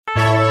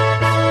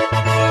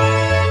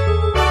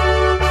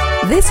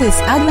This is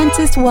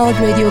Adventist World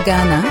Radio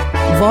Ghana,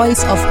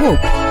 Voice of Hope.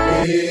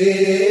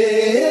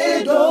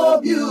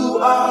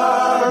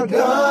 AWR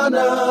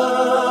Ghana,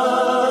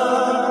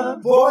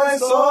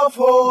 Voice of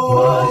Hope.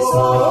 Voice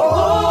of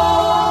Hope.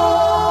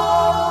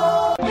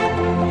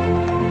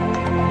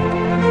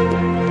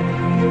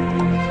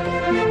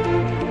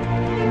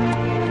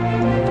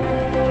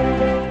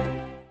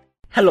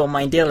 Hello,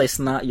 my dear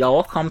listener. You're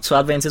welcome to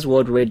Adventist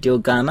World Radio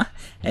Ghana,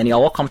 and you're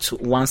welcome to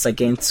once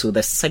again to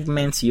the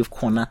segment Youth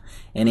Corner.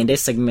 And in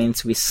this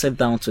segment, we sit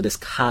down to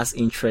discuss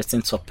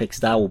interesting topics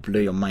that will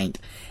blow your mind.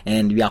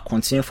 And we are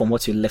continuing from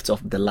what we left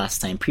off the last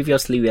time.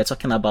 Previously, we were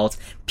talking about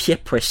peer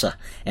pressure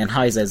and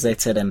how it's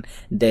exerted, and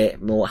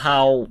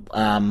how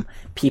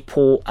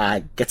people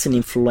are getting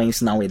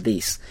influenced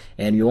nowadays.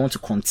 And we want to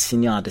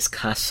continue our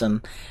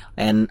discussion.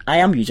 And I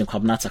am Eugene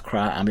Kwabena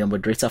Takra. I'm your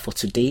moderator for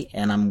today,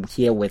 and I'm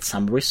here with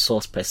some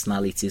resource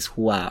personalities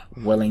who are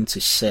willing to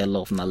share a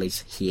lot of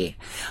knowledge here.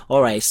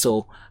 Alright,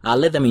 so I'll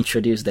let them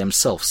introduce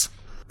themselves.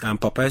 I'm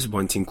Papa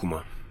Bontin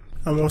Kuma.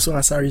 I'm also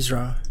Asar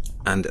Israel.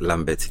 And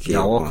Lambert.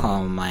 You're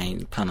welcome, my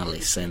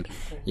panelists, and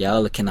you're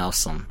all looking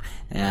awesome.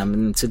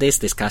 Today's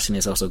discussion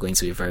is also going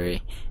to be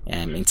very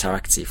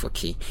interactive,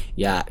 okay?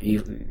 Yeah,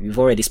 you've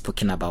already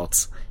spoken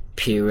about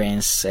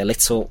parents, a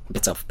little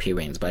bit of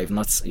parents, but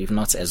you've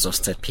not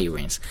exhausted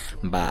parents.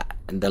 But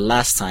the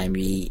last time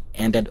we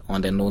ended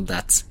on the note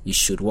that you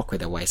should walk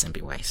with the wise and be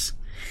wise.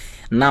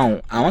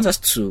 Now, I want us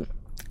to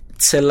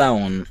tailor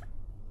on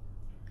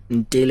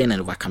dealing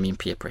and overcoming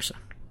peer pressure.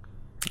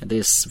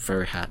 This is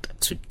very hard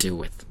to deal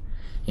with,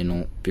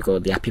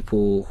 because there are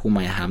people who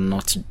might have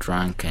not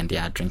drunk and they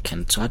are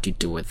drinking. So how do you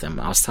deal with them?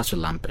 I'll start with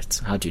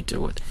Lambert. How do you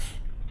deal with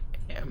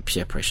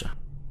peer pressure?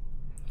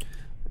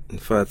 In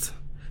fact,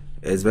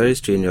 it's very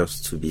strenuous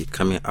to be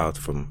coming out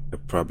from a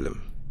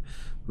problem,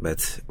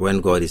 but when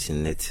God is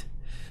in it,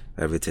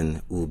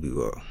 everything will be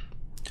well.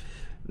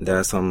 There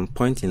are some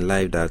points in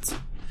life that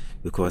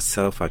we call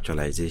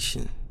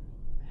self-actualization.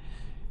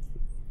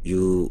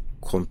 You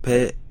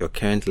compare your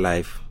current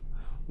life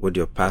with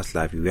your past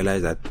life, you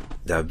realize that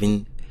there have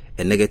been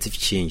a negative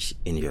change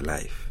in your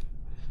life.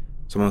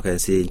 Someone can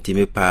say,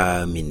 "Intime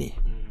pa mini."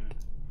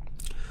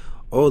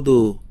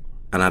 Although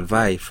an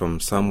advice from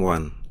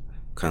someone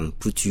can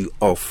put you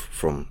off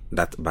from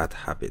that bad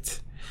habit,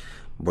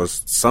 but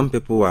some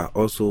people are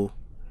also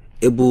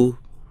able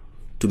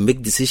to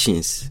make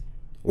decisions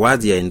while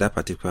they are in that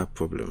particular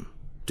problem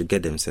to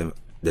get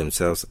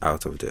themselves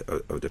out of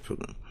the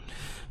problem.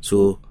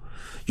 So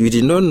you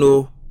did not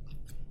know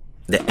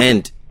the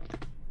end,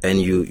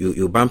 and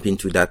you bump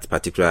into that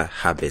particular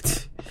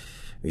habit.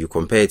 You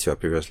compare it to your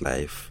previous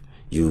life,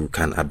 you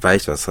can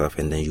advise yourself,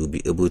 and then you'll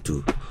be able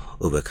to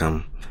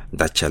overcome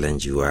that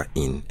challenge you are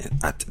in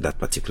at that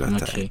particular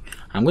time. Okay,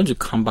 I'm going to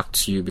come back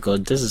to you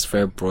because this is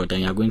very broad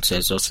and you're going to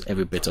exhaust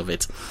every bit of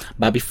it.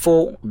 But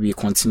before we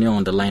continue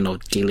on the line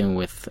of dealing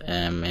with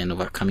and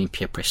overcoming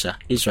peer pressure,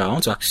 Israel, I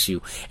want to ask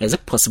you, is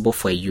it possible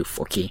for a youth,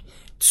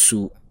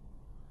 to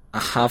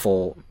have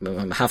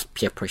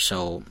peer pressure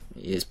or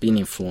is being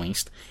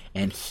influenced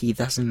and he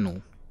doesn't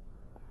know?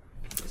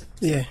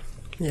 Yeah.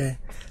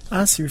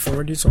 As we've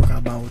already talked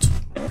about,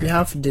 we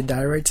have the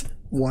direct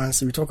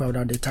ones. We talk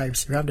about the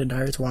types. We have the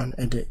direct one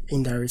and the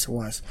indirect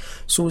ones.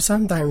 So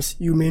sometimes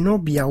you may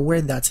not be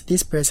aware that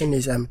this person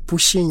is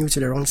pushing you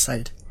to the wrong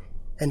side,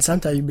 and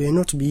sometimes you may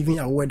not be even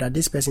aware that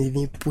this person is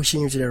even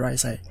pushing you to the right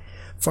side.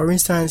 For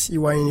instance,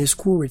 you are in a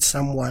school with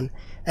someone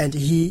and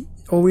he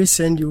always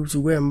send you to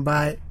go and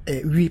buy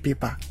a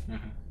paper.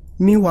 Mm-hmm.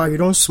 Meanwhile, you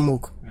don't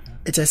smoke. Mm-hmm.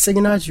 It's a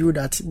signal to you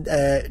that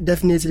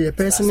definitely the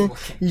person,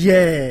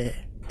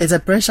 it's a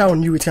pressure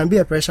on you. It can be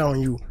a pressure on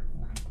you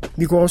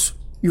because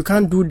you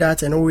can't do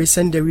that and always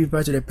send the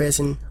paper to the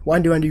person.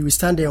 One day you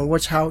stand there and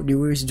watch how they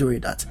always do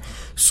that.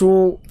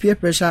 So peer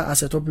pressure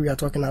as a topic we are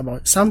talking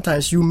about,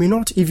 sometimes you may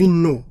not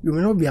even know, you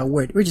may not be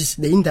aware, which is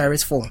the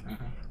indirect form.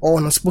 Mm-hmm. Or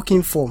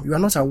unspoken form, you are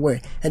not aware,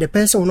 and the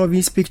person will not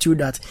even speak to you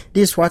that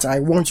this is what I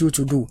want you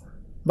to do.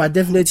 But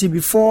definitely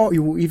before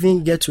you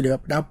even get to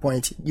that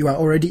point, you are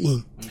already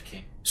in.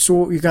 Okay.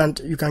 So you can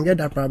get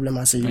that problem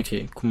as a youth.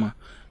 Okay, Kuma.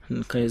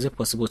 Is it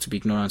possible to be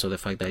ignorant of the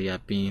fact that you are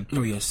being?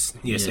 Oh yes,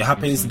 it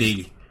happens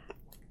daily.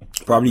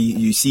 Probably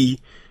you see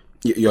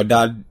your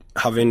dad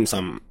having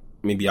some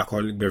maybe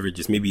alcoholic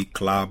beverages, maybe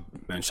club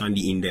and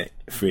shandy in the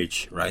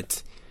fridge,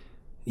 right?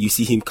 You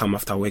see him come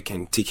after work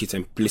and take it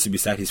and place it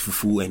beside his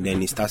fufu, and then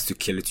he starts to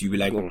kill it. You be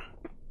like, oh,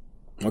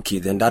 okay,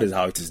 then that is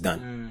how it is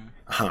done.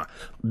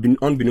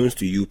 Unbeknownst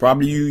to you,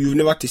 probably you've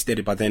never tasted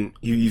it, but then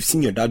you've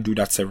seen your dad do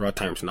that several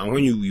times. Now,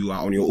 when you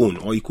are on your own,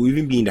 or you could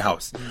even be in the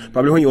house,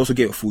 probably when you also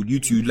get your food,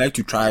 you'd like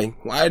to try.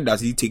 Why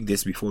does he take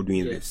this before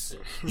doing this?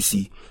 You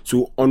see,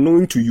 so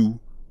unknown to you,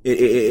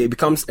 it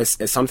becomes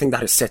something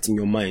that is set in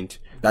your mind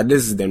that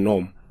this is the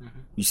norm.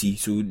 You see,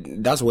 so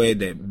that's where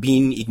the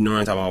being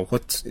ignorant about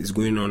what is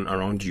going on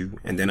around you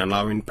and then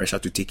allowing pressure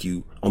to take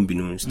you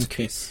unbeknownst.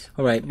 Okay,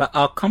 all right, but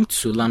I'll come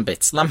to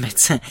Lambert.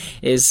 Lambert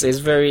is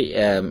very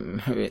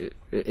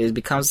it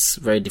becomes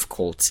very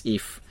difficult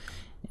if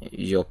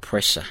your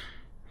pressure,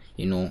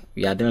 you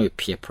are dealing with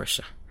peer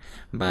pressure.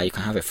 but you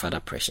can have a father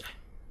pressure.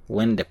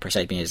 When the pressure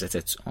is being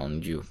exerted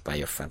on you by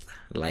your father,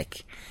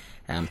 like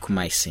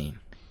Kuma is saying,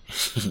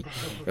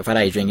 your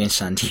father is drinking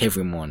shandy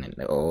every morning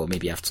or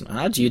maybe afternoon.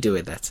 How do you deal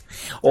with that?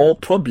 Or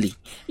probably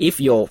if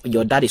your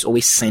dad is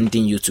always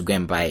sending you to go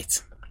and buy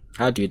it,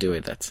 how do you deal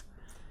with that?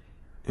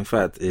 In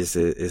fact, it's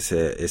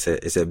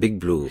a big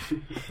blow.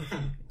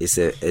 It's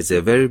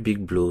a very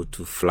big blow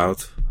to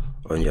flout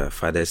on your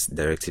father's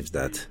directives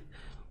that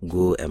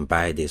go and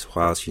buy this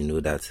whilst you know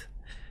that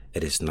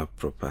it is not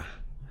proper.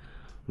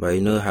 But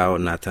you know how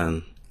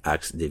Nathan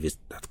asked David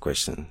that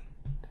question.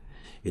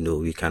 You know,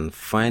 we can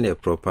find a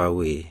proper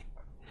way,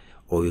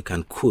 or we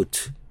can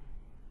quote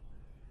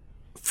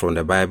from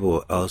the Bible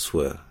or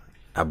elsewhere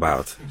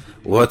about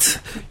what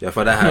your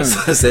father has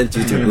sent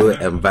you to go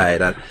and buy.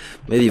 That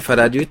maybe,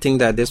 Father, do you think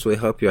that this will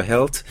help your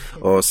health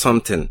or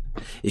something?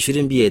 It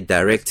shouldn't be a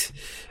direct,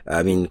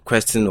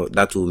 question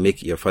that will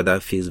make your father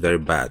feel very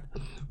bad.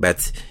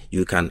 But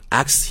you can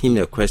ask him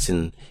a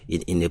question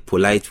in a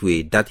polite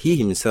way that he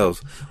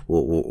himself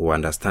will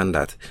understand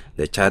that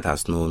the child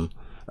has known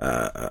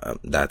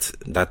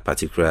that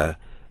particular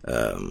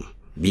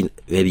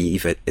maybe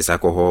if it's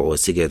alcohol or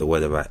cigarette or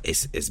whatever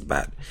is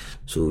bad.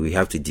 So we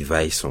have to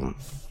devise some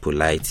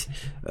polite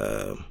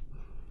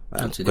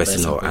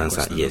question or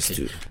answer. Yes,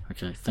 okay.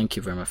 Okay, thank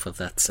you very much for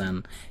that.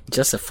 And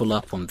just a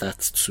follow-up on that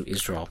to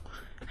Israel.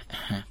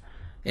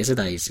 Is it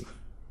that easy?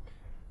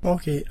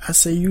 Okay,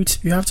 as a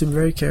youth, you have to be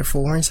very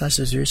careful when such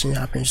a situation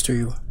happens to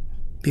you.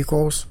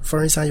 Because,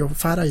 for instance, your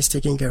father is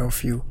taking care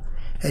of you,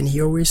 and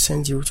he always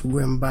sends you to go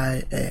and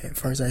buy,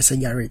 for instance, a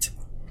cigarette.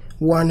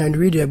 And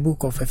read the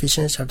book of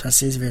Ephesians chapter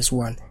 6 verse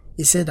 1.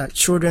 It said that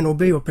children,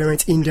 obey your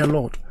parents in the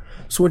Lord.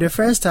 So the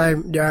first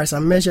time there are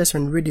some measures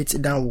when you read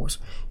it downwards,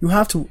 you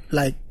have to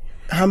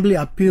humbly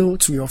appeal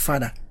to your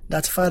father.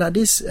 That, Father,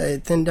 this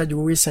thing that you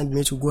always send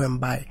me to go and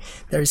buy,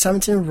 there is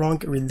something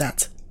wrong with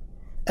that.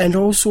 And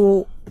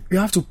also, you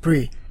have to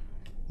pray.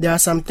 There are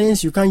some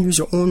things you can't use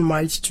your own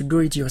might to do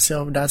it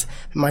yourself. That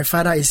my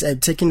father is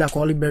taking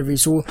alcoholic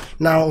beverage, so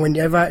now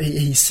whenever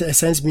he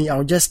sends me,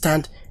 I'll just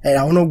stand and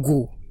I will not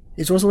go.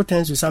 It also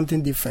turns to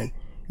something different.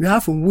 You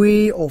have a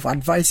way of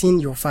advising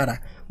your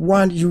father.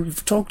 One, you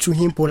talk to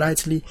him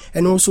politely,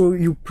 and also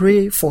you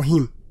pray for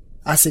him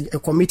as a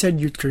committed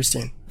youth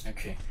Christian.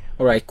 Okay.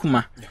 All right,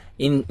 Kuma.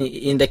 In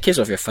the case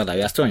of your father,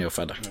 you are still on your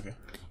father. Okay.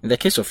 In the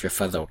case of your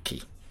father,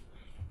 okay,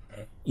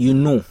 you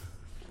know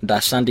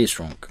that Sunday is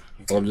wrong,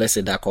 or let's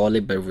say the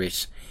alcoholic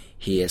beverage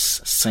he is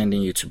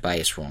sending you to buy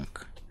is wrong.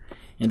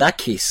 In that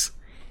case,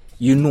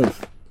 you know,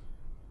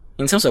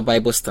 in terms of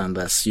Bible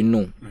standards, you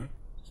know,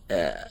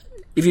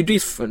 if you do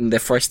it for the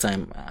first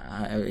time,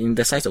 in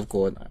the sight of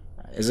God,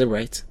 is it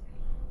right?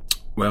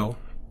 Well,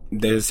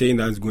 there's a saying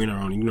that's going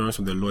around: ignorance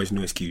of the law is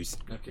no excuse.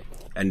 Okay.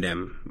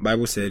 And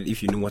Bible said,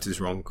 if you know what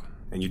is wrong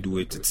and you do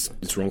it,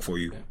 it's wrong for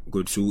you.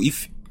 Good. So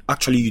if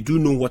actually you do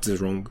know what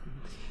is wrong,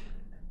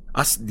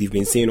 as they've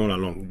been saying all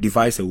along,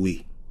 devise a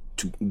way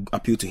to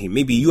appeal to him.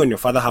 Maybe you and your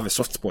father have a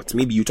soft spot.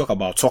 Maybe you talk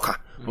about soccer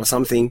or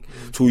something.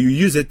 So you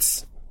use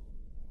it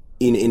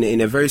in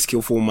a very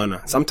skillful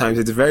manner. Sometimes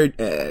it's very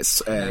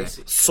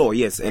sore,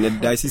 yes, and a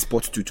dicey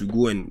spot to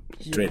go and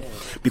tread.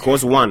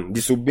 Because one,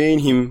 disobeying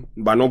him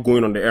by not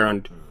going on the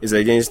errand is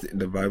against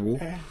the Bible.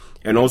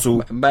 And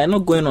also, by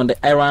not going on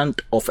the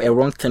errand of a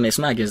wrong thing, it's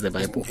not against the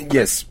Bible.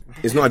 Yes,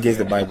 it's not against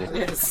the Bible.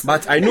 Yes.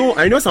 But I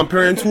know some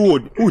parents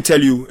who would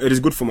tell you it is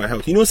good for my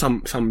health. You know,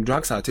 some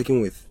drugs are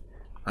taken with,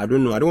 I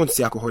don't know, I don't want to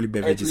say alcoholic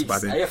beverages,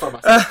 but then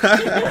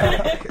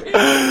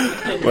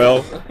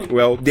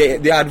well,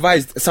 they are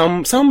advised.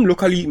 Some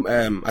locally,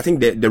 I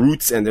think the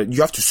roots and you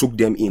have to soak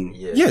them in.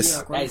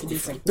 Yes.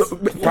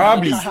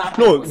 Probably.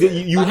 No,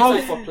 you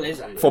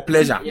have for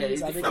pleasure.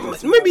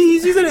 Maybe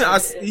he's using it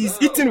as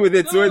he's eating with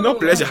it, so it's not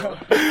pleasure.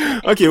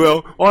 Okay,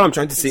 well, all I'm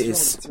trying to say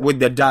is with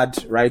the dad,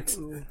 right?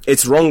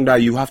 It's wrong that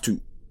you have to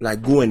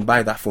go and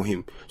buy that for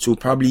him. So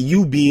probably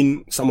you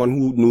being someone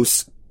who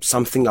knows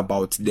something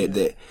about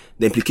the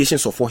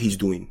implications of what he's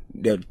doing,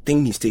 the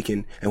thing he's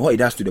taking, and what it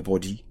does to the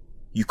body,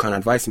 you can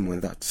advise him on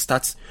that.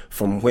 Starts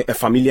from a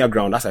familiar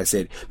ground, as I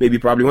said. Maybe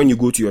probably when you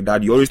go to your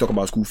dad, you always talk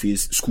about school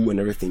fees, school and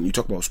everything. You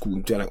talk about school,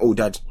 and tell oh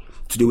dad,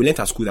 today we learned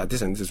at school that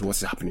this and this is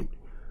what's happening.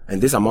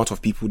 And this amount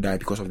of people die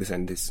because of this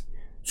and this.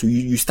 So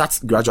you start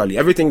gradually.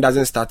 Everything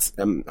doesn't start.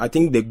 I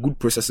think the good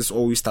processes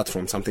always start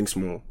from something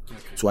small. Okay.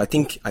 So I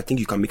think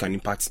you can make an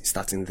impact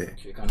starting there.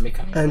 You can make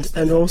an impact.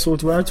 And also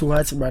to add to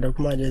what Brother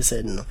Kuma just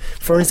said,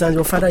 for instance,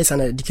 your father is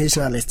an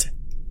educationalist,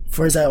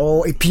 for instance,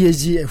 or a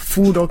PhD, a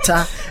full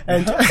doctor,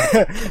 and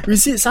we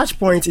see at such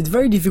point it's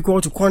very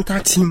difficult to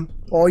contact him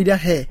or either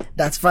her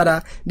that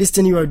father, this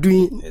thing you are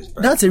doing.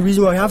 That's the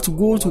reason why you have to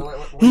go to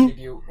him.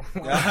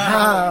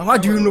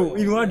 What do you know?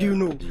 Even what do you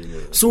know?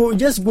 So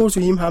just go to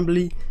him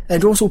humbly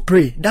and also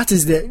pray. That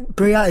is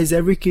prayer is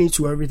every key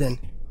to everything.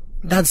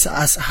 That's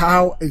as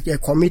how a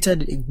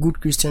committed, a good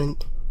Christian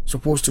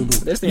supposed to do.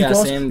 This thing you are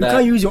saying you that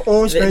can't use your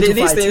own strength to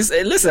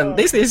fight. Listen,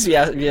 these things we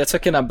are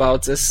talking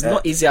about is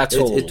not easy at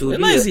all. It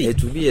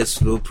will be a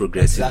slow,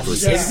 progressive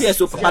process. Yes,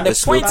 but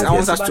the point I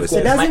want us to go.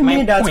 It doesn't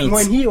mean that point,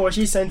 when he or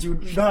she sends you,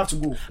 you don't have to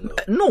go.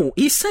 No,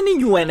 he's sending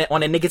you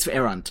on a negative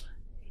errand.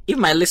 If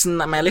my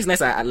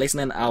listeners are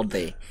listening out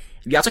there,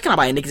 we are talking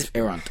about a negative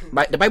errand.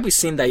 But the Bible is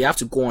saying that you have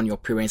to go on your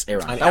parents'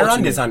 errand. An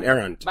errand is an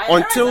errand.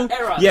 Until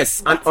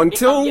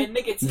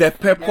the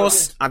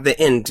purpose at the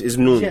end is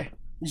known.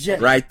 Yeah.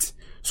 Right?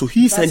 So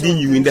he's sending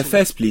you in the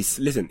first place.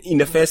 Listen, in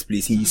the first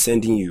place, he's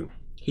sending you.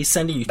 He's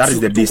sending you. That is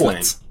the baseline.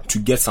 What? To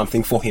get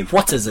something for him.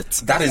 What is it?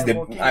 That is the.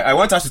 I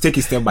want us to take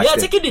it step by step.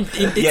 Yeah, take it in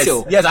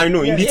detail. Yes, I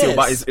know in detail, Yes.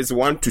 but it's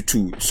 1 to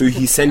 2. So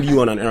he's sending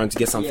you on an errand to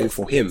get something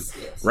for him,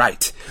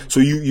 right? So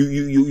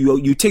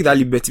you take that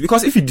liberty,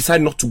 because if you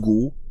decide not to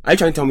go, are you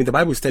trying to tell me the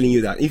Bible is telling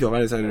you that if your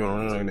father says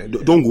no,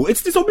 don't go?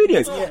 It's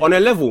disobedience on a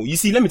level. You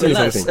see, let me tell you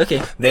something.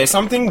 Okay. There's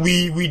something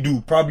we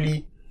do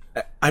probably.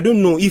 I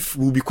don't know if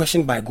we'll be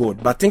questioned by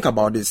God, but think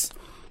about this.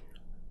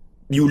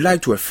 You lie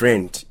to a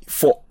friend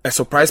for a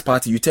surprise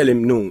party. You tell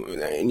him, no,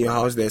 in your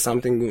house there's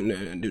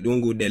something,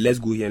 don't go there, let's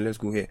go here, let's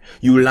go here.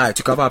 You lie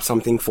to cover up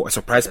something for a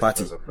surprise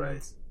party.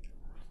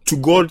 To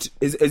God,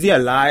 is it a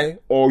lie,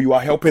 or you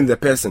are helping the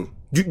person?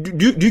 Do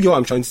you get what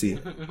I'm trying to say?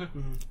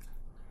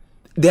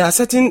 There are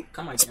certain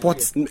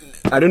spots,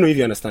 I don't know if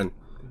you understand.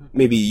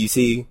 Maybe you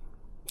say,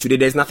 today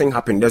there's nothing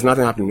happening. Don't go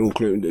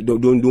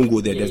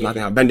there. There's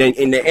nothing happening. But then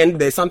in the end,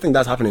 there's something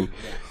that's happening.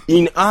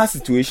 In our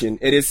situation,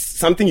 it is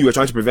something you were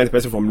trying to prevent the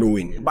person from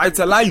knowing, but it's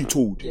a lie you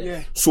told.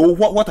 Yeah. So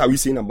what are we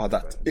saying about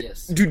that?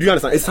 Yes. Do you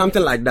understand? It's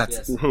something like that.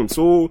 Yes.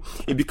 So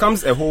it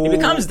becomes a whole. It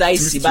becomes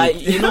dicey, but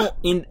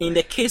in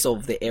the case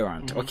of the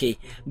errand, okay,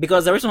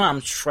 because the reason why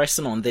I'm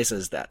stressing on this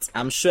is that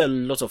I'm sure a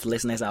lot of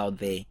listeners out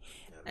there.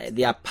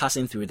 They are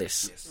passing through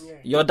this. Yes.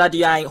 Your dad,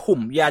 you are at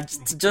home. You are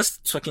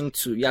just talking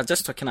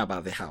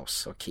about the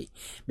house, okay?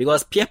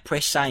 Because peer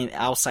pressure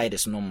outside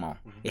is normal.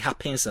 It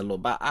happens a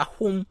lot, but at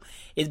home,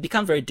 it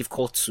becomes very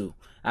difficult to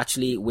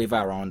actually waver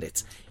around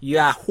it. You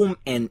are home,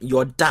 and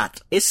your dad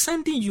is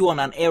sending you on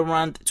an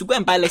errand to go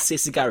and buy, let's say,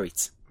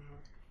 cigarettes.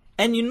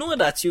 And you know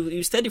that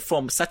you study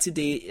from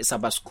Saturday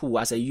Sabbath school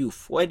as a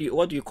youth. What do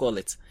you call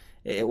it?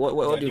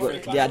 What do you call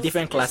it? There are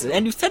different classes,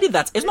 and you study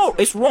that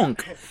it's wrong.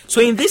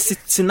 So in this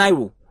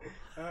scenario,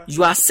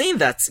 you are saying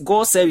that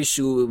God said you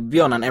should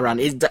be on an errand.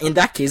 In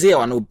that case,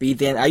 are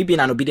you being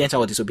an obedient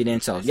child or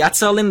disobedient child? You are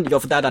telling your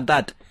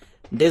dad,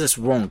 this is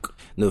wrong.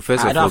 No,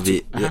 first of all,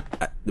 the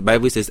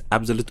Bible says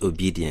absolute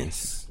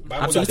obedience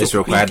is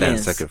required than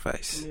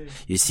sacrifice. Yeah.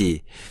 You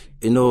see,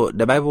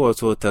 the Bible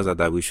also tells us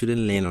that we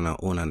shouldn't lean on our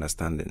own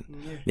understanding.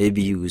 Yeah.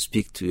 Maybe you will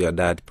speak to your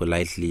dad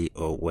politely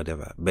or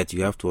whatever, but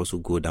you have to also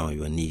go down on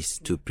your knees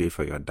to pray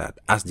for your dad,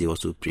 as they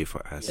also pray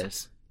for us.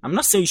 Yes. I'm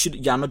not saying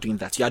you are not doing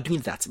that. You are doing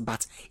that,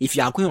 but if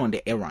you are going on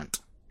the errand,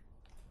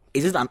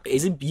 is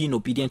it being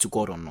obedient to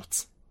God or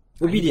not?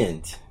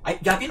 Obedient.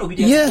 You are being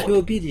obedient. Yeah, you're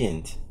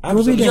obedient.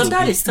 Your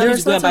dad is telling you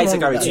to go and buy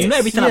cigarettes. You know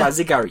everything about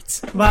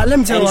cigarettes. But let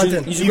me tell you one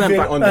thing. You should go and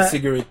buy on the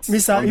cigarettes,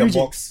 Mr. on the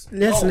Eugene, box.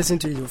 let's listen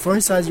to you. For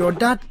instance, your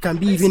dad can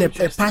be even a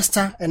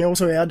pastor and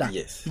also an elder.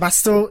 Yes. But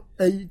still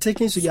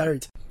taking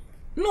cigarettes.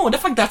 No, the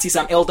fact that he's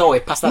an elder or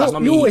a pastor does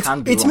not mean he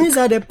can't be wrong. It means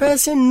that the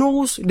person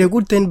knows the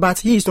good thing, but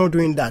he is not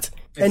doing that.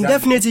 Exactly. And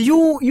definitely,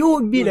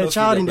 you be the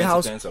child in the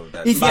house.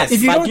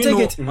 If you don't take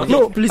it,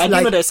 no, please. But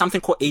you know there's something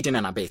called aiding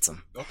and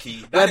abetting. Okay.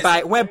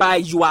 Whereby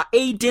you are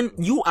aiding,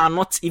 you are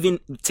not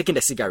even taking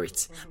the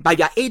cigarette, but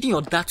you are aiding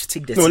your dad to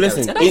take the cigarette. No,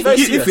 listen.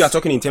 If you are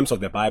talking in terms of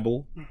the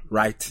Bible,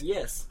 right?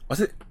 Yes.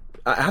 Was it?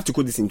 I have to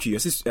quote this in Twi.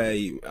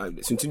 Something like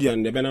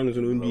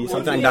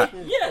that.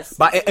 Yes.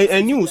 But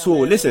and you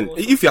listen.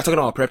 If you are talking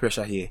about peer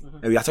pressure here,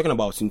 and we are talking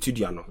about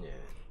Sintudiano.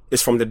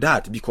 It's from the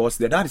dad, because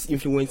the dad is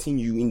influencing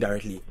you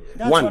indirectly.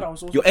 One,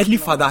 your earthly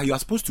father, you are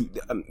supposed to,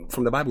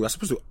 from the Bible, you are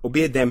supposed to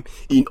obey them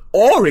in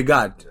all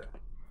regard,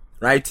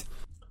 right?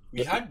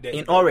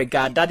 In all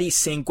regard, daddy is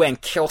saying go and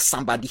kill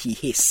somebody he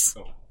hates.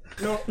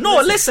 No,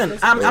 listen.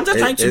 I'm just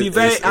trying to be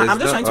very.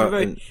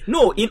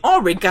 No, in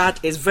all regard,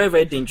 it's very,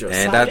 very dangerous.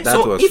 And if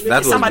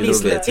somebody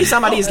is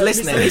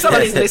listening,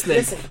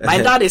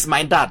 my dad is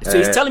my dad. So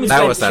he's telling me to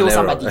kill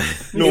somebody.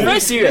 No, very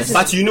serious.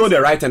 But you know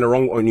the right and the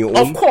wrong on your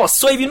own. Of course.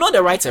 So if you know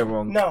the right and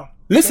wrong, no.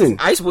 Listen,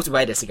 are you supposed to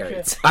buy the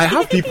cigarettes? I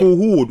have people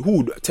who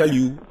would tell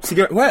you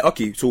cigarette. Well,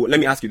 okay, so let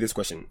me ask you this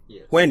question: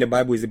 where in the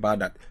Bible is it bad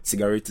that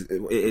cigarette?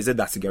 Is it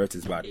that cigarette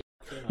is bad?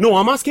 No,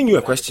 I'm asking you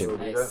a question.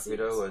 We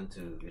don't want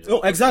to. No,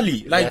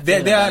 exactly. Like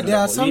there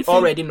are some. We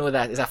already know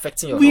that it's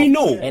affecting your health. We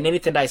know. And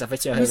anything that is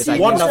affecting your health is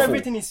like wonderful.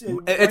 Everything is,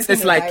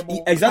 it's like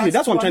exactly.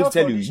 That's what I'm trying to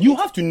tell you. You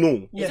have to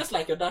know. It's just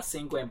like your dad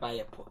saying go and buy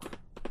a pork.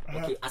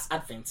 Okay, as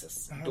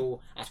Adventists,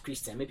 though as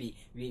Christians, maybe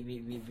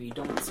we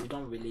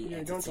don't really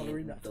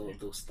entertain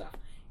those stuff.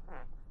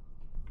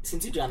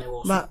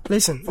 But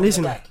listen.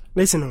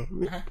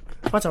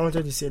 What I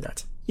wanted to say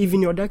that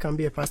even your dad can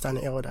be a pastor and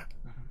an elder.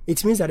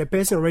 It means that the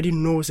person already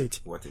knows it.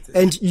 What it is.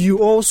 And you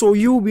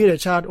being a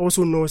child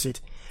also knows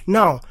it.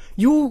 Now,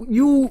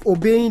 you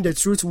obeying the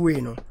truth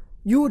way,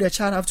 you, the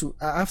child, have to,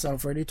 after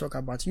I've already talked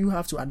about, you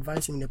have to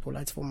advise him in a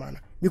politeful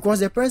manner, because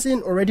the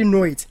person already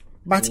know it,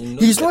 but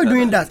he's not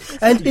doing that.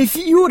 And if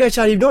you, the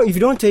child, if you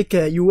don't take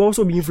care, you will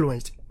also be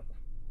influenced.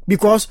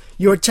 Because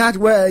your child,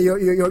 where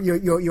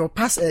your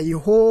pastor, your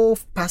whole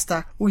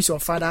pastor, who is your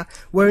father,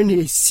 wearing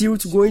a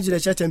suit, going to the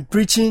church and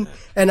preaching,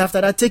 and after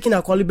that taking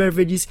alcoholic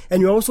beverages,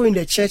 and you're also in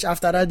the church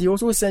after that, they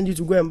also send you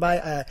to go and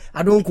buy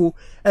adonko,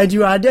 and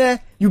you are there,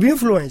 you'll be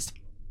influenced.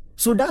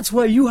 So that's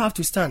where you have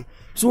to stand.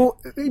 So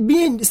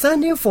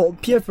standing for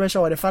peer pressure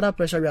or the father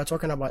pressure we are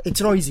talking about,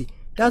 it's not easy.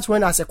 That's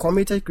when, as a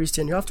committed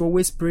Christian, you have to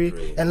always pray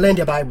and learn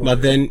the Bible.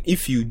 But then,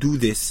 if you do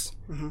this,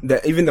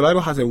 even the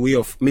Bible has a way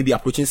of maybe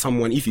approaching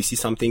someone if you see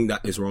something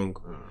that is wrong.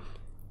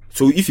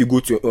 So if you go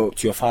to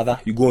your father,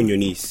 you go on your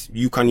knees.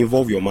 You can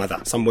involve your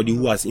mother, somebody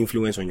who has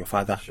influence on your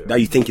father that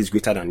you think is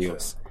greater than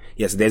yours.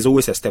 Yes, there's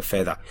always a step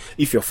further.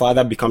 If your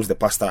father becomes the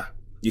pastor,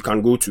 you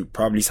can go to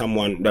probably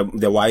someone,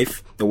 the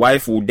wife. The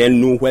wife will then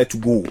know where to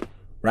go,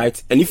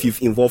 right? And if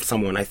you've involved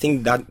someone, I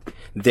think that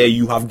there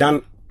you have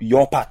done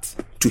your part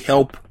to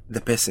help the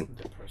person.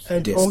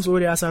 And also,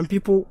 there are some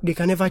people, they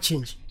can never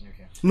change.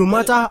 No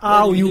matter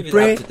how you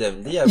pray,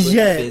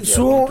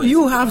 so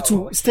you have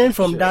to stand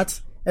from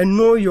that and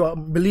know your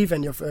belief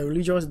and your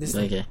religious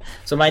decision. Okay.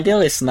 So my dear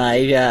listener,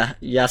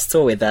 you are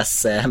still with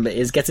us.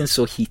 It's getting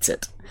so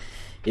heated.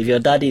 If your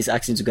daddy is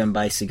asking to go and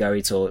buy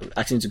cigarettes or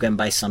asking to go and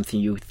buy something,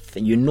 you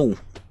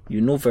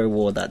know very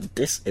well that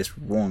this is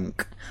wrong.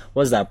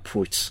 What's the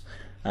approach?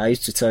 I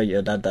used to tell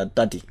your dad that,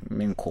 Daddy,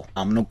 Minko,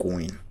 I'm not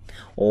going.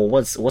 Or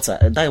what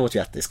you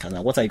have discussed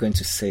now? What are you going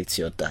to say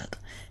to your dad?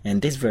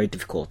 And this is very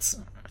difficult.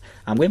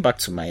 I'm going back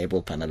to my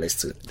able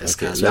panelists to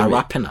discuss. We are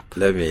wrapping up.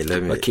 Let me.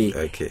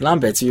 Okay.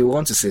 Lambert, you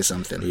want to say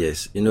something?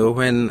 Yes.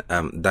 When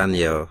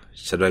Daniel,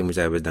 Shadrach,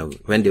 Meshach, Abednego,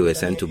 when they were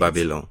sent to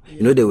Babylon,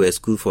 they were at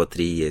school for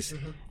 3 years.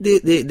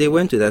 They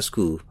went to that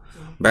school,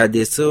 but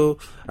they still,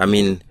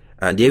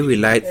 they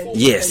relied.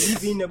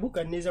 Yes. Even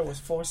Nebuchadnezzar was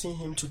forcing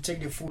him to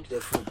take the food.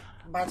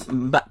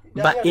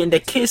 But in the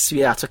case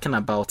we are talking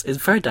about, it's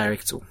very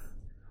direct too.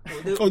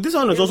 Oh, this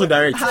one is also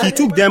direct. He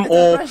took them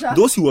all,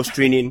 those he was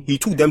training, he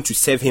took them to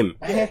serve him,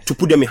 to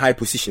put them in high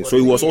position. So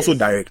it was also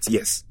direct,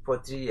 yes. For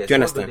 3 years. Do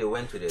you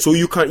understand? So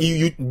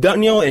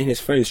Daniel and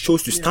his friends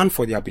chose to stand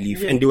for their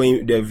belief, and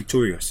they're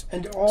victorious.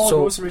 And all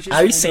so those riches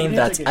are you saying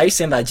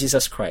that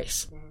Jesus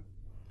Christ?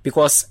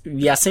 Because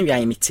we are saying we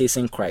are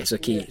imitating Christ,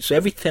 okay? So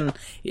everything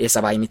is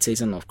about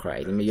imitating of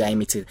Christ. We are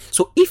imitating.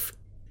 So if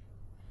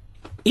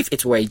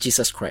it were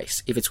Jesus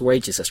Christ,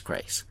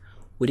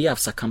 would he have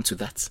succumbed to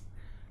that?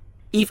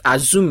 If,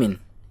 assuming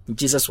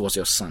Jesus was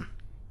your son,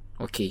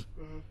 okay,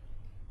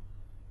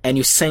 and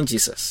you send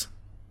Jesus,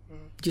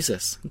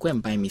 go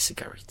and buy me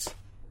cigarettes.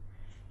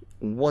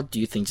 What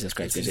do you think Jesus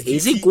Christ is?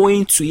 Is he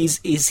going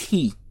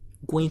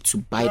to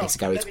buy the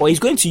cigarettes, or he's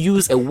going to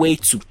use a way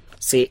to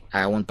say,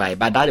 I won't buy it,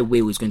 but that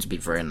way is going to be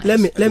very nice?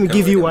 Let me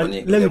give you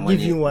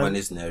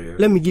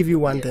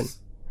one thing.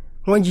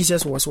 When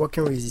Jesus was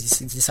working with his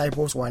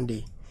disciples one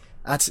day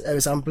at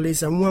some place,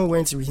 someone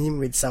went with him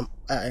with some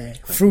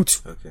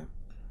fruit. Okay.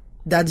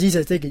 That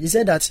Jesus take it. He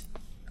said that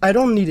I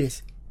don't need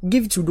it.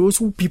 Give it to those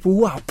people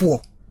who are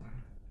poor.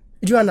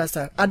 Do you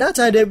understand? At that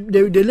time,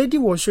 the lady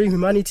was showing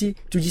humanity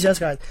to Jesus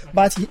Christ,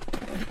 but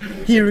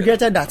he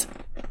regretted that,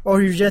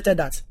 or he rejected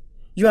that.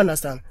 You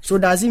understand? So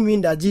does it mean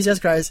that Jesus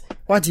Christ,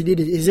 what he did,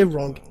 is it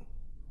wrong?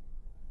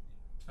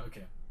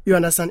 Okay. You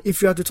understand?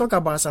 If you have to talk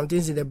about some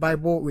things in the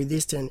Bible with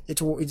this thing,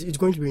 it's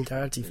going to be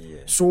interactive. Yeah.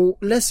 So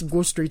let's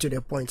go straight to the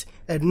point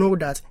and know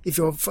that if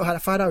your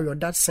father or your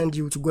dad send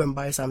you to go and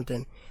buy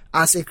something,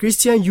 as a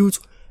Christian youth,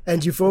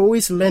 and you've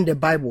always learned the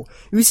Bible,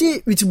 you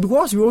see, it's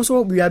because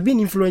we are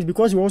being influenced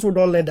because you also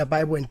don't learn the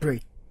Bible and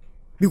pray.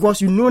 Because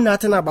you know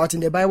nothing about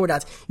in the Bible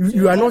that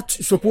you are not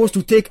supposed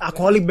to take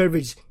alcoholic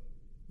beverage.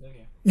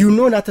 Okay. You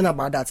know nothing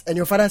about that, and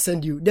your father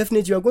sent you.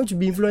 Definitely, you are going to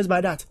be influenced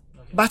by that.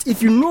 Okay. But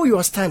if you know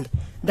your stand,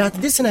 that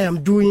this thing I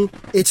am doing,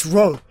 it's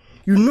wrong.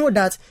 You know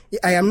that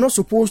I am not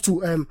supposed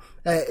to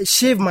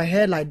shave my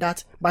hair like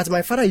that, but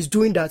my father is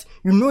doing that.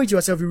 You know it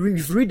yourself. You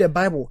read the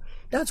Bible.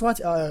 That's what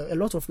a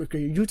lot of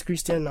youth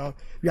Christians now,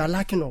 we are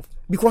lacking of.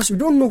 Because we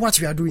don't know what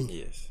we are doing.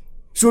 Yes.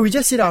 So we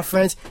just see our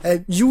friends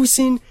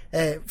using,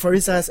 for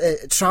instance,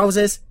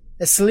 trousers,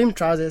 slim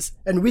trousers,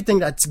 and we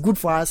think that's good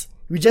for us.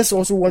 We just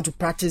also want to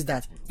practice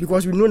that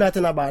because we know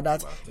nothing about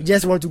that. We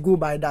just want to go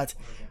by that.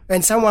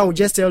 And someone will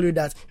just tell you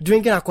that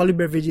drinking alcoholic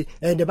beverage,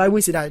 and the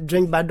Bible says that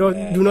drink, but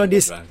do not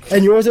this.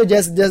 And you also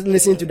just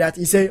listen to that.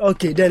 You say,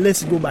 okay, then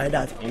let's go by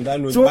that. And that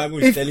the Bible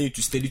is telling you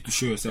to study to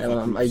show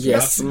yourself.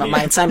 Yes,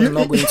 my time is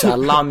not going to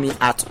allow me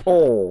at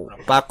all.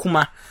 But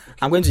Kuma,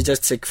 I'm going to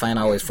just take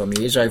final words from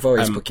you. Israel, you've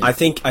already spoken. I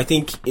think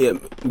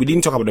we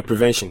didn't talk about the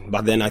prevention,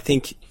 but then I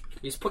think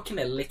you've spoken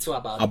a little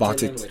about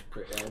dealing it.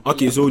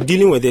 Okay, so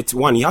dealing with it,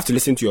 one, you have to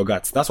listen to your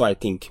gut. That's what I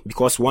think.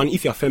 Because one,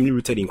 if you're firmly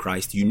rooted in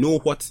Christ, you know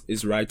what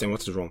is right and what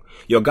is wrong.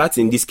 Your gut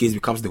in this case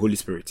becomes the Holy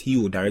Spirit. He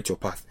will direct your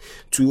path.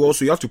 Two,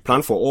 also, you have to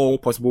plan for all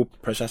possible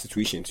pressure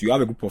situations. You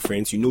have a group of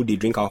friends, you know they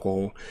drink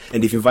alcohol,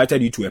 and they've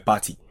invited you to a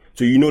party.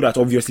 So you know that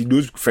obviously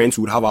those friends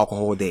would have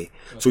alcohol there.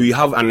 So you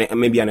have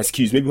maybe an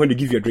excuse. Maybe when they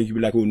give you a drink, you'll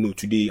be like, oh no,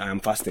 today I am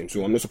fasting,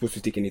 so I'm not supposed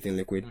to take anything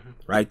liquid,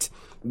 right?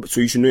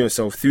 So you should know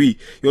yourself. 3,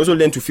 you also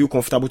learn to feel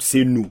comfortable to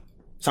say no.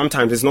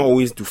 Sometimes it's not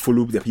always to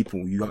follow the people.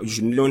 You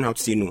should learn how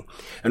to say no.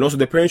 And also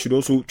the parents should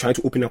also try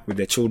to open up with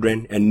their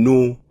children and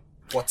know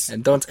what.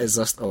 And don't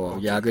exhaust all.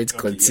 You are going to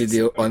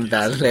continue on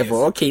that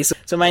level. Okay,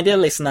 so my dear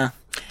listener,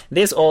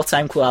 this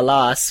all-time could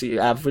allow us.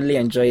 I've really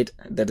enjoyed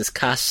the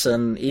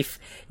discussion. If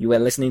you were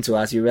listening to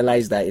us, you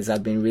realize that it has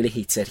been really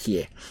heated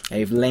here, and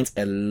you've learned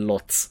a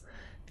lot.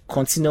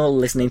 Continue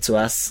listening to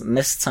us.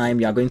 Next time,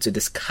 you are going to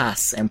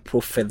discuss and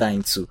probe further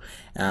into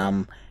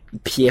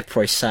peer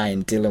pressure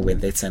and dealing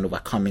with it and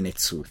overcoming it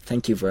too.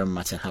 Thank you very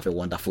much and have a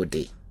wonderful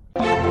day.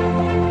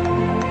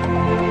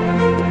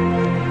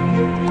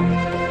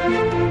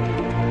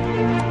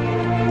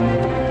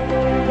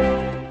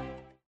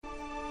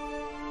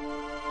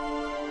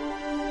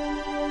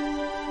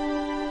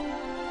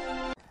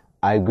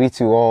 I greet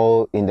you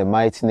all in the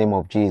mighty name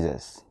of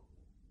Jesus.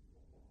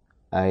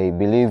 I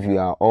believe you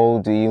are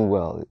all doing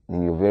well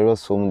in your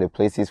various homes, the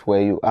places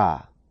where you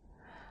are.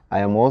 I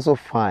am also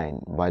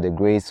fine by the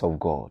grace of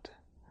God.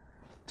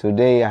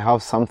 Today I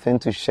have something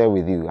to share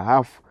with you. I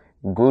have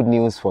good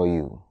news for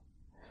you.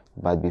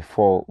 But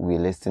before we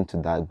listen to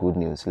that good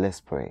news, let's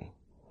pray.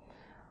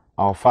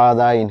 Our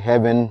Father in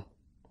heaven,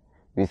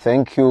 we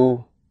thank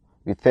you.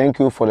 We thank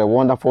you for the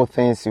wonderful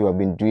things you have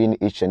been doing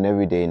each and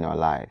every day in our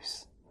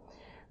lives.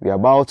 We are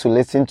about to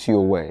listen to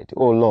your word.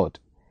 Oh Lord,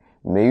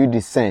 may you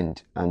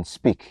descend and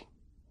speak,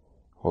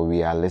 for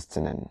we are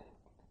listening.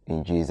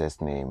 In Jesus'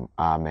 name,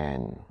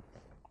 amen.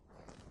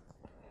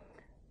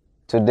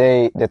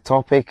 Today, the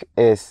topic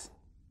is,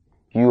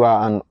 you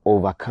are an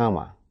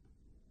overcomer.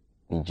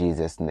 In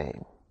Jesus'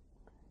 name.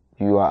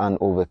 You are an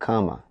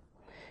overcomer.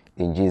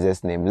 In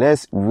Jesus' name.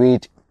 Let's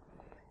read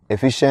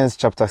Ephesians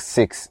chapter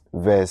 6,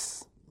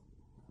 verse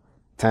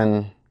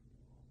 10,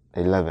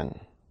 11.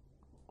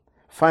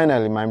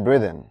 Finally, my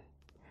brethren,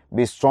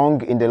 be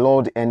strong in the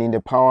Lord and in the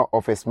power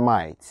of his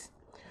might.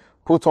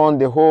 Put on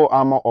the whole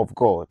armor of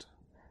God,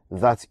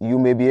 that you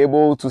may be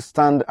able to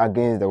stand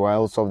against the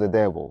wiles of the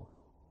devil.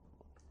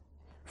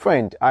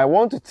 Friend, I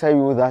want to tell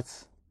you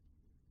that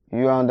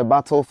you are on the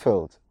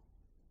battlefield.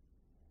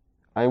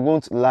 I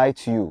won't lie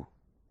to you.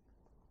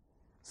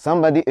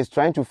 Somebody is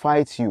trying to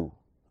fight you.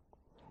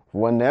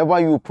 Whenever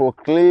you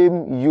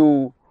proclaim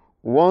you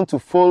want to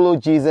follow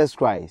Jesus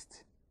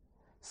Christ,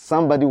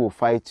 somebody will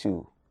fight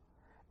you.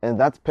 And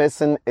that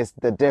person is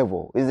the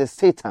devil, is the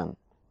Satan.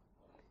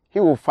 He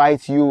will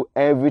fight you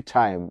every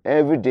time,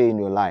 every day in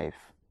your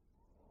life.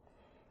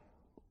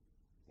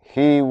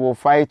 He will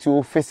fight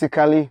you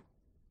physically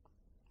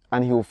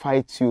and he will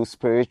fight you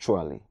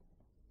spiritually.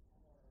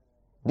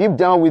 Deep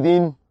down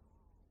within,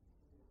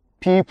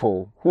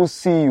 people who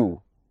see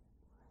you,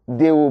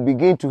 they will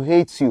begin to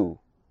hate you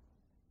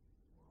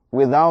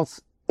without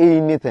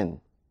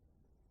anything.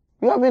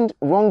 You haven't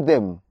wronged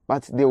them,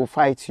 but they will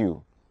fight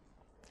you.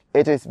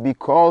 It is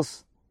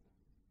because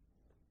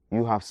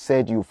you have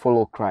said you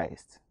follow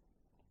Christ.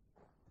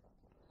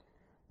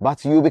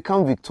 But you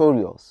become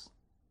victorious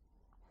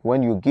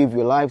when you give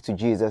your life to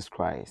Jesus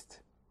Christ.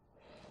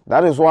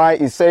 That is why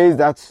it says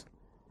that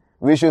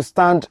we should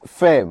stand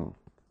firm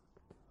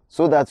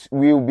so that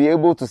we will be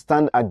able to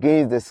stand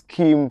against the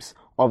schemes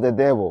of the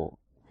devil.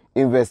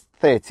 In verse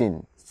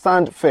 13,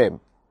 stand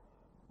firm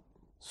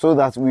so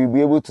that we will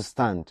be able to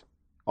stand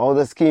all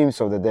the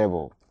schemes of the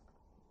devil.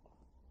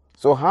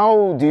 So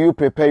how do you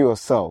prepare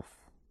yourself?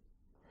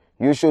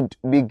 You should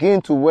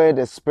begin to wear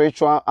the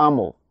spiritual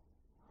armor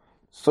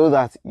so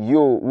that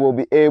you will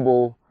be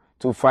able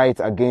to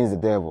fight against the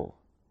devil.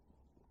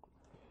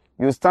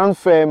 You stand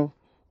firm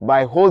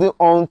by holding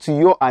on to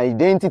your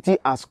identity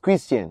as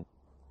Christian.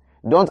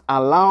 Don't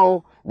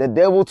allow the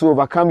devil to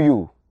overcome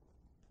you.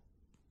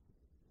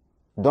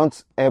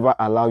 Don't ever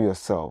allow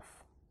yourself.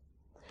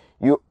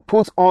 You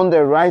put on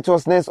the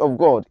righteousness of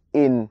God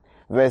in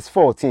verse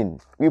 14.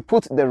 We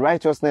put the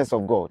righteousness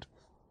of God.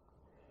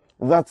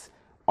 That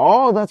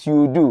all that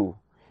you do,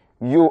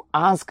 you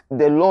ask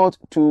the Lord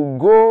to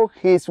go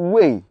his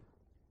way.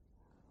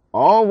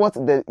 All what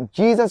the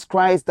Jesus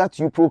Christ that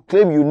you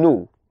proclaim you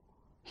know,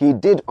 he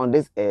did on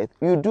this earth,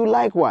 you do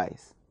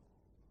likewise.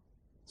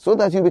 So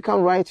that you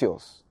become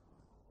righteous.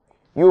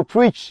 You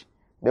preach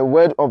the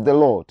word of the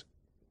Lord.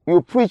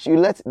 You preach, you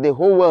let the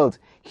whole world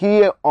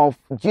hear of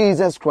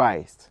Jesus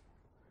Christ.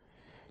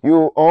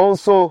 You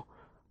also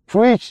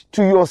preach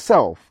to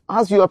yourself.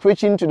 As you are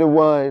preaching to the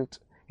world,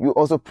 you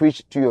also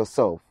preach to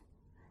yourself.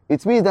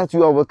 It means that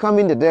you are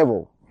overcoming the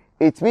devil.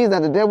 It means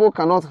that the devil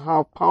cannot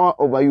have power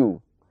over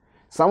you.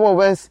 Some of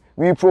us,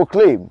 we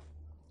proclaim.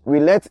 We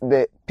let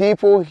the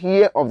people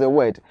hear of the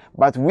word,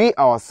 but we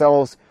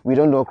ourselves, we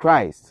don't know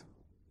Christ.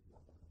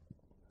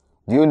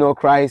 Do you know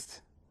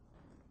Christ?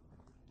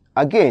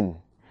 Again,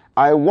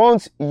 I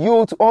want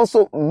you to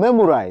also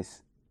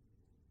memorize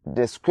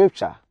the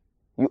scripture.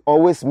 You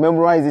always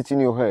memorize it in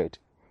your head.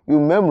 You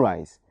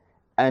memorize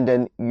and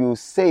then you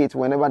say it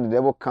whenever the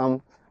devil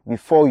comes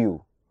before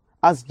you.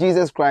 As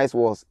Jesus Christ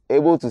was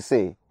able to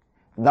say,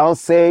 Thou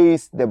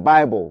says the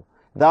Bible.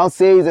 Thou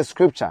says the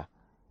scripture.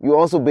 You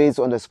also base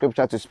on the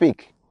scripture to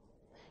speak.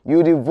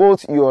 You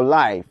devote your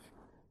life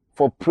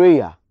for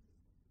prayer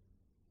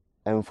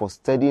and for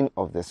studying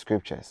of the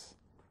scriptures.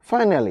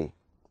 Finally,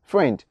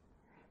 friend,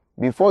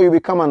 before you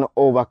become an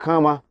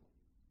overcomer,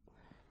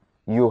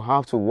 you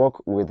have to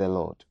walk with the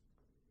Lord.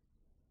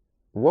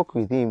 Walk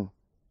with Him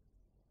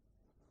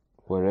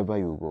wherever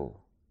you go.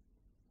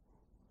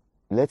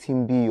 Let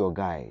Him be your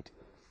guide.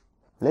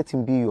 Let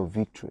Him be your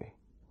victory.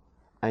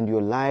 And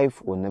your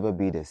life will never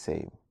be the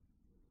same.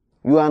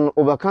 You are an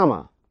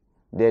overcomer.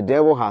 The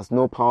devil has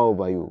no power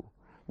over you.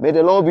 May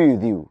the Lord be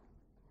with you.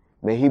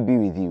 May He be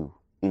with you.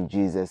 In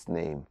Jesus'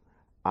 name.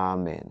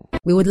 Amen.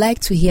 We would like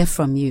to hear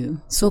from you.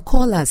 So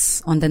call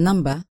us on the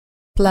number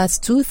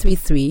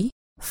 +233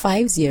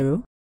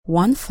 50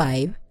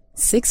 15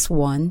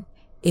 61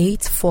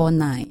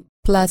 849.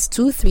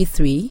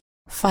 +233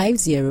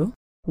 50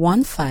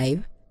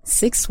 15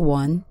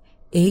 61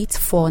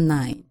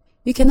 849.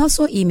 You can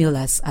also email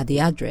us at the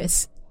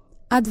address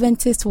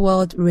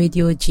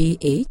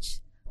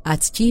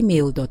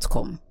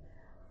adventistworldradiogh@gmail.com.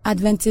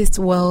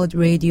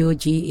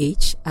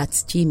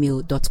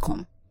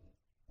 adventistworldradiogh@gmail.com.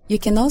 You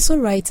can also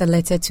write a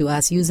letter to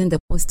us using the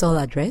postal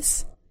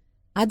address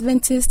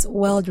Adventist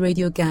World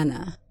Radio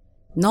Ghana,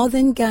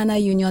 Northern Ghana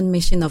Union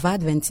Mission of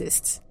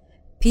Adventists,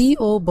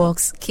 P.O.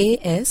 Box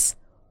KS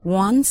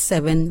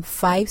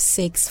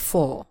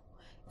 17564,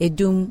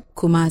 Edum,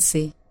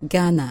 Kumasi,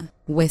 Ghana,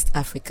 West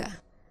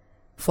Africa.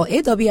 For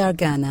AWR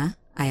Ghana,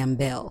 I am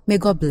Belle. May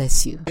God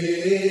bless you. AWR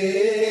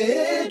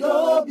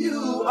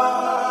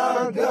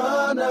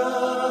Ghana,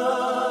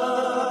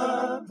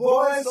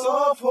 Voice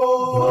of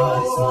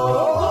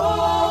Hope.